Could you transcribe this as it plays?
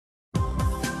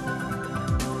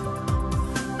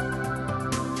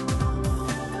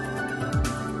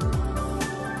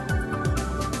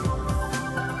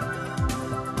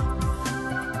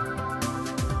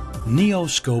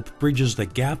NeoScope bridges the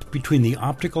gap between the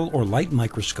optical or light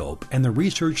microscope and the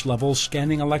research-level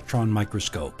scanning electron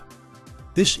microscope.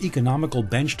 This economical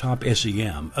benchtop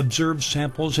SEM observes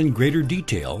samples in greater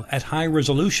detail at high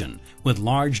resolution with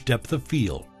large depth of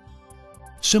field.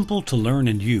 Simple to learn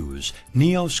and use,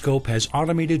 NeoScope has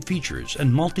automated features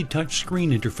and multi-touch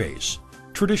screen interface.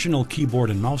 Traditional keyboard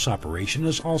and mouse operation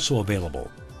is also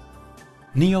available.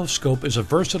 NeoScope is a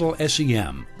versatile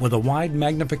SEM with a wide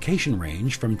magnification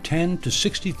range from 10 to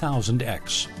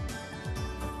 60,000x.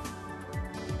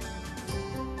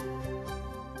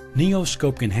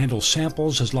 NeoScope can handle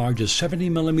samples as large as 70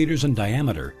 mm in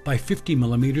diameter by 50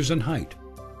 mm in height.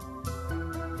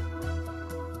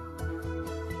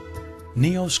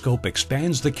 NeoScope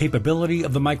expands the capability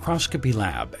of the microscopy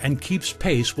lab and keeps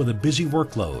pace with a busy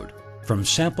workload. From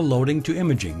sample loading to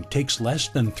imaging takes less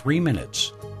than 3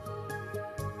 minutes.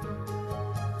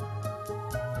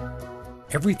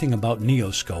 Everything about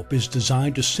NeoScope is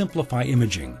designed to simplify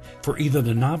imaging for either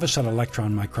the novice at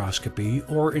electron microscopy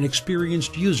or an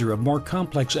experienced user of more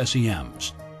complex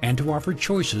SEMs, and to offer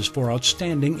choices for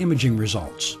outstanding imaging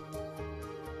results.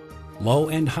 Low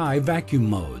and high vacuum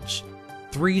modes,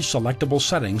 3 selectable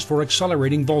settings for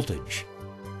accelerating voltage,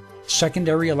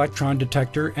 secondary electron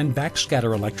detector and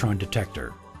backscatter electron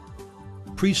detector,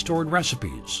 pre-stored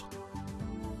recipes,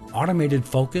 automated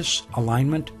focus,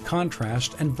 alignment,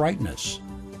 contrast, and brightness.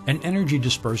 An energy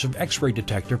dispersive X-ray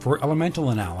detector for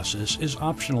elemental analysis is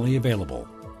optionally available.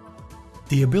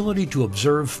 The ability to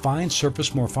observe fine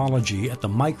surface morphology at the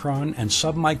micron and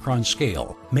submicron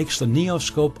scale makes the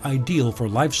NeoScope ideal for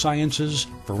life sciences,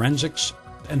 forensics,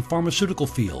 and pharmaceutical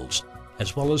fields,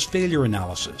 as well as failure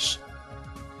analysis.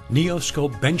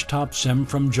 NeoScope Benchtop SEM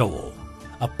from JEOL,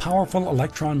 a powerful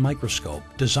electron microscope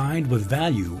designed with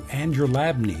value and your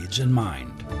lab needs in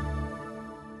mind.